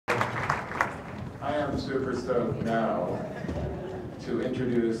I am super stoked now to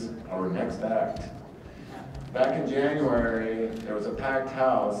introduce our next act. Back in January, there was a packed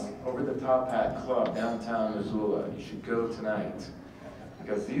house over the Top Hat Club downtown Missoula. You should go tonight,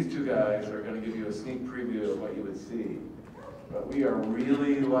 because these two guys are going to give you a sneak preview of what you would see. But we are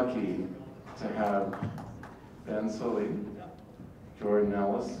really lucky to have Ben Sollee, Jordan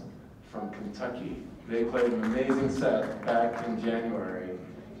Ellis from Kentucky. They played an amazing set back in January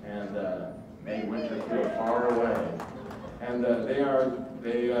and made winter feel far away. And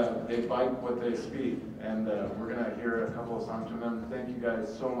they bike what they speak. And we're going to hear a couple of songs from them. Thank you guys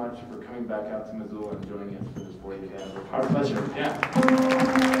so much for coming back out to Missoula and joining us for this 40th anniversary. Our pleasure. Yeah.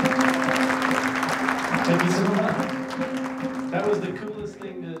 Thank you so much. That was the coolest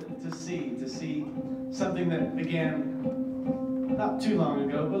thing to see something that began not too long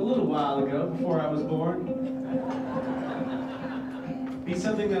ago, but a little while ago, before I was born. Be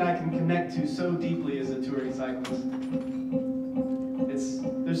something that I can connect to so deeply as a touring cyclist.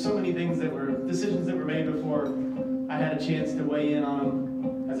 There's so many things decisions that were made before I had a chance to weigh in on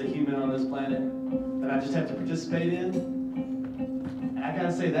them as a human on this planet that I just have to participate in. And I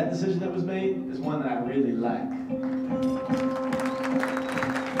gotta say, that decision that was made is one that I really like.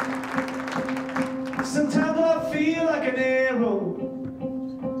 Sometimes I feel like an arrow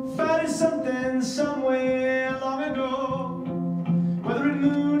fighting something somewhere long ago. Whether it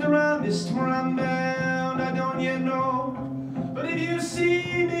moved around this where I'm bound, I don't yet know. But if you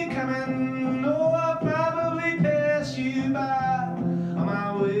see me coming, oh, I'll probably pass you by on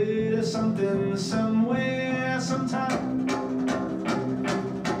my way to something somewhere sometime.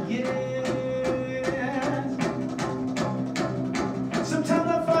 Yeah. Sometimes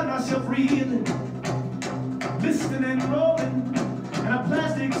I find myself reeling, listening and rolling in a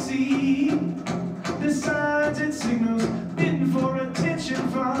plastic sea. The signs and signals bidden for attention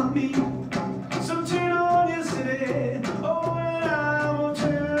from me. So turn on your city, oh, and I will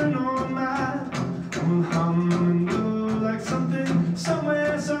turn on mine. We'll hum and go like something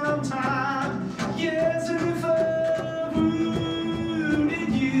somewhere sometime. Yes, and if I've wounded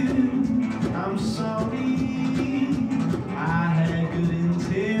you, I'm sorry. I had good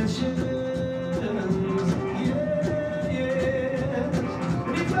intentions.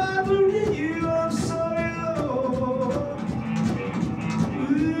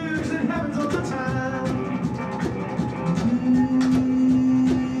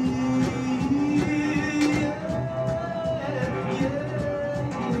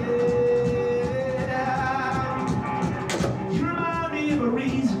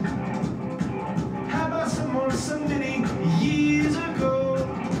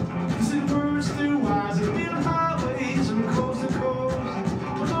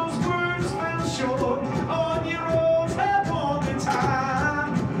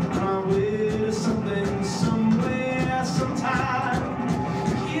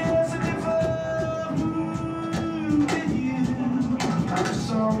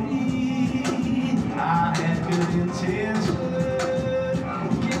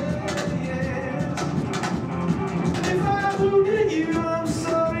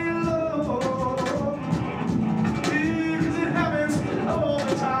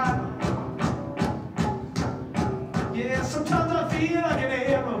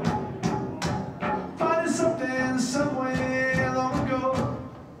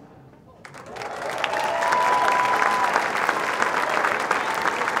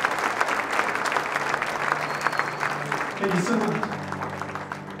 Thank you so much.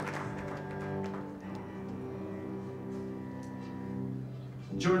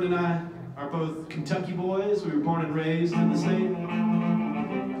 Jordan and I are both Kentucky boys. We were born and raised in the state.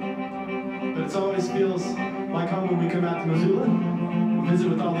 But it always feels like home when we come out to Missoula, visit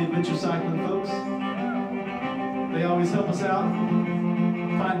with all the adventure cycling folks. They always help us out,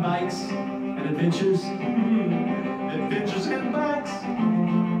 find bikes and adventures. Adventures and bikes.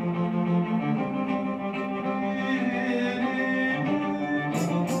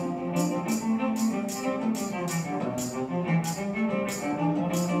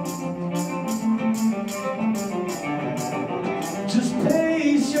 Just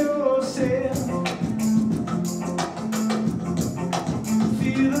pace yourself.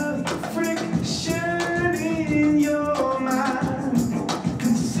 Feel the friction in your mind.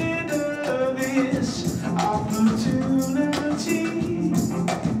 Consider this opportunity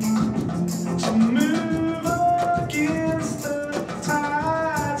to move against the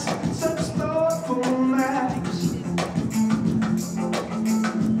tides. Such thoughtful matters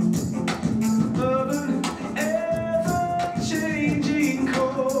of an ever-changing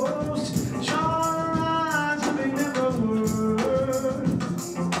coast, drawing lines that they never were.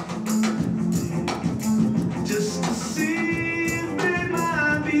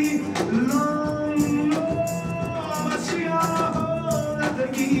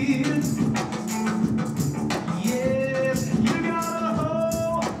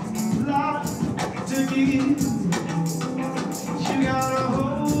 give. You got a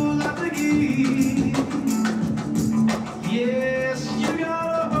whole lot to give. Yes, you got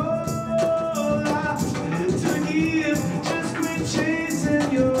a whole lot to give. Just quit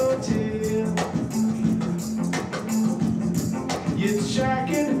chasing your tail. You're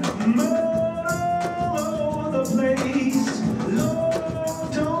tracking mud all over the place.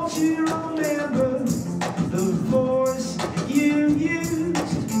 Lord, don't you remember the voice you used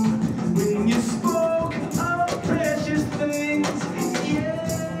when you spoke of precious things? Yeah,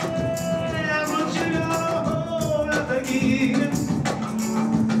 but you got a whole lot to give.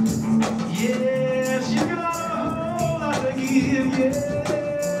 Yes, you got a whole lot to give.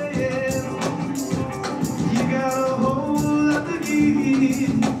 Yeah, you got a whole lot to give.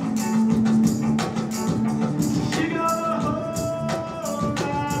 You got a whole lot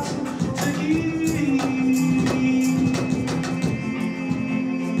to give.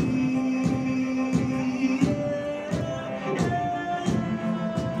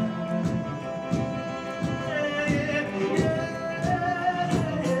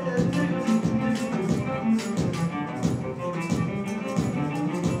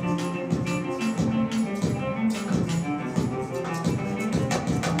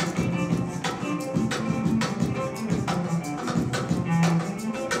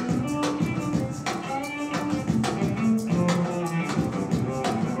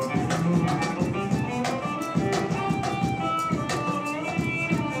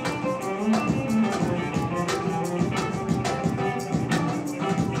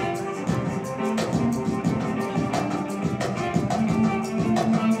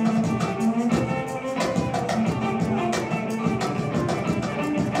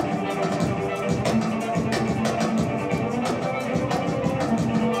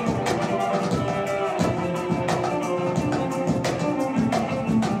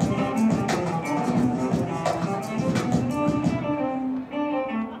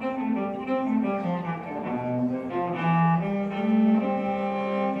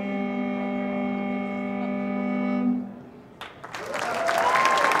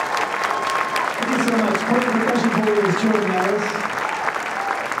 Thank you so much. Playing percussion for you is Jordan Ellis.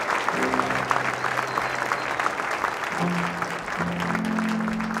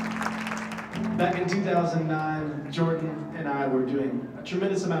 Back in 2009, Jordan and I were doing a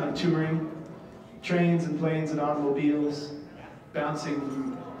tremendous amount of touring, trains and planes and automobiles, bouncing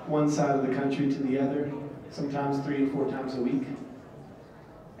from one side of the country to the other, sometimes 3 and 4 times a week.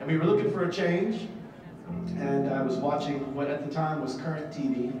 And we were looking for a change, and I was watching what at the time was Current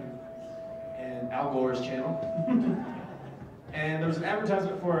TV and Al Gore's channel. And there was an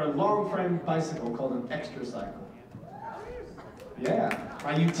advertisement for a long frame bicycle called an extra cycle. Yeah,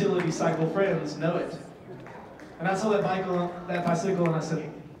 my utility cycle friends know it. And I saw that bicycle, and I said,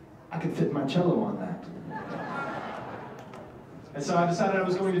 I could fit my cello on that. And so I decided I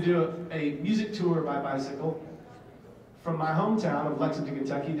was going to do a music tour by bicycle from my hometown of Lexington,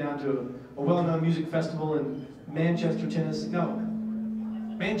 Kentucky, down to a well-known music festival in Manchester, Tennessee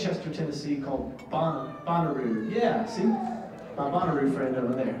called Bonnaroo. Yeah, see? My Bonnaroo friend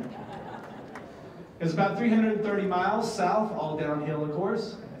over there. It's about 330 miles south, all downhill, of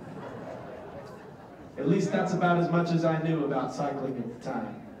course. At least that's about as much as I knew about cycling at the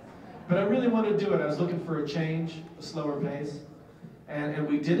time. But I really wanted to do it. I was looking for a change, a slower pace. And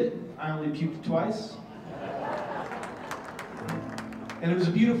we did it. I only puked twice. And it was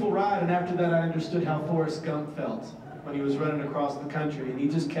a beautiful ride, and after that I understood how Forrest Gump felt when he was running across the country, and he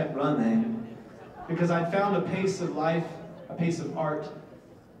just kept running. Because I'd found a pace of life, a pace of art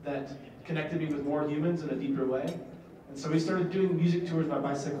that connected me with more humans in a deeper way. And so we started doing music tours by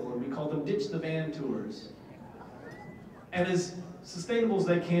bicycle, and we called them Ditch the Van tours. And as sustainable as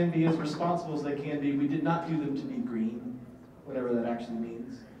they can be, as responsible as they can be, we did not do them to be green, whatever that actually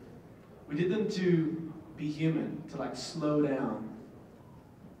means. We did them to be human, to like slow down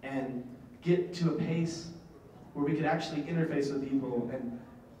and get to a pace where we could actually interface with people and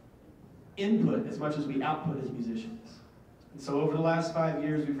input as much as we output as musicians. And so over the last 5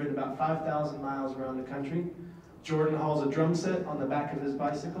 years, we've ridden about 5,000 miles around the country. Jordan hauls a drum set on the back of his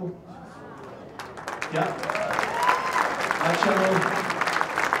bicycle. Yep. My cello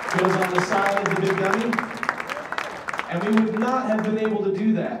goes on the side of the big dummy. And we would not have been able to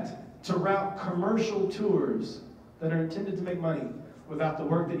do that, to route commercial tours that are intended to make money, without the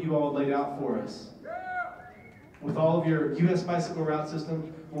work that you all laid out for us. With all of your US bicycle route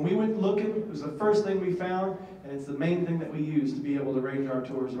system, when we went looking, it was the first thing we found, and it's the main thing that we use to be able to arrange our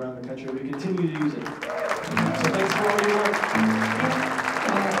tours around the country. We continue to use it. So thanks for all your work.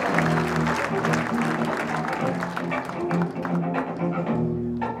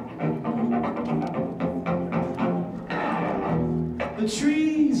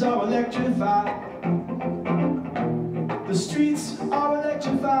 trees are electrified. The streets are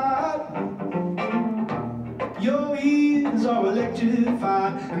electrified. Your ears are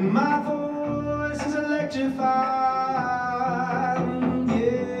electrified, and my voice is electrified.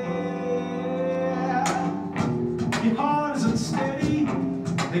 Yeah. Your heart is unsteady.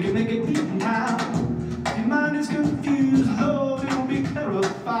 They can make it beat in time. Your mind is confused, Lord, it will be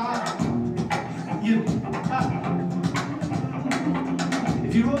clarified.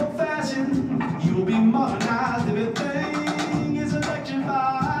 If you're old-fashioned, you will be modernized. Everything is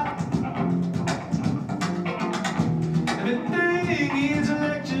electrified. Everything is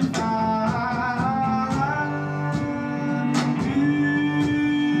electrified.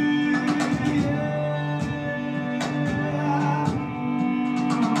 Yeah.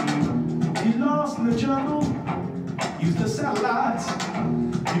 You're lost in the jungle, use the satellites.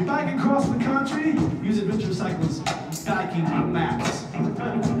 You're biking across the country, use adventure cycles, biking maps.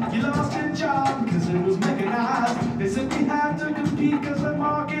 You lost your job because it was mechanized. They said we have to compete because the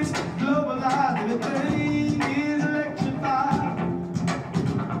market's globalized. Everything is electrified.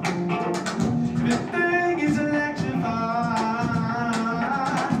 Everything is electrified.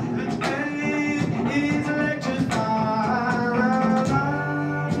 Everything is electrified.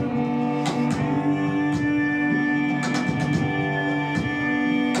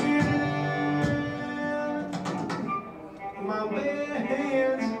 My bare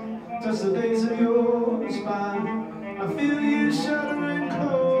hands touch the base of your spine. I feel you shudder and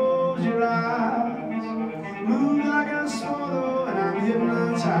close your eyes. Move like a swallow and I'm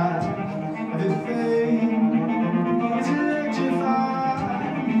hypnotized. Everything is electrified.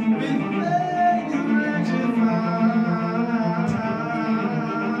 Everything is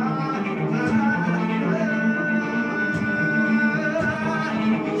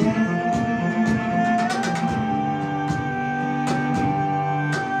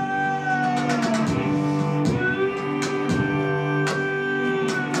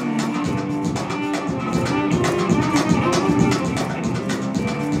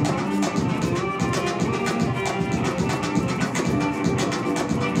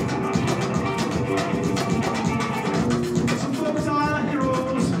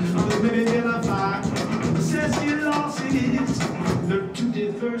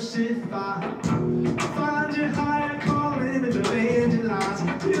diversify. Find your higher calling and evangelize.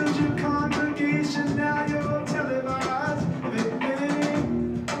 Build your congregation, now you're televised.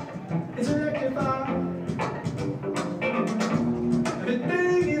 Everything is electrified.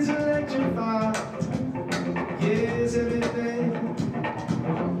 Everything is electrified. Yes, everything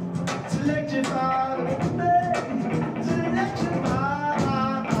is electrified. Everything is electrified.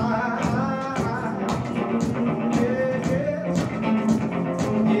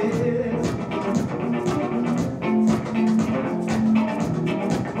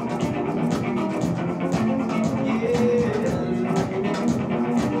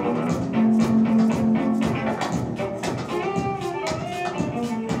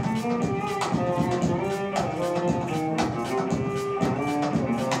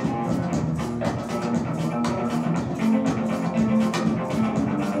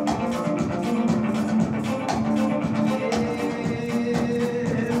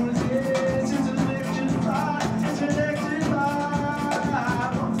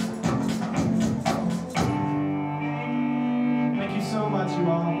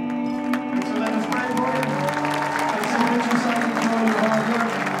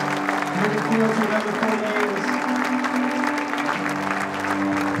 Looking forward to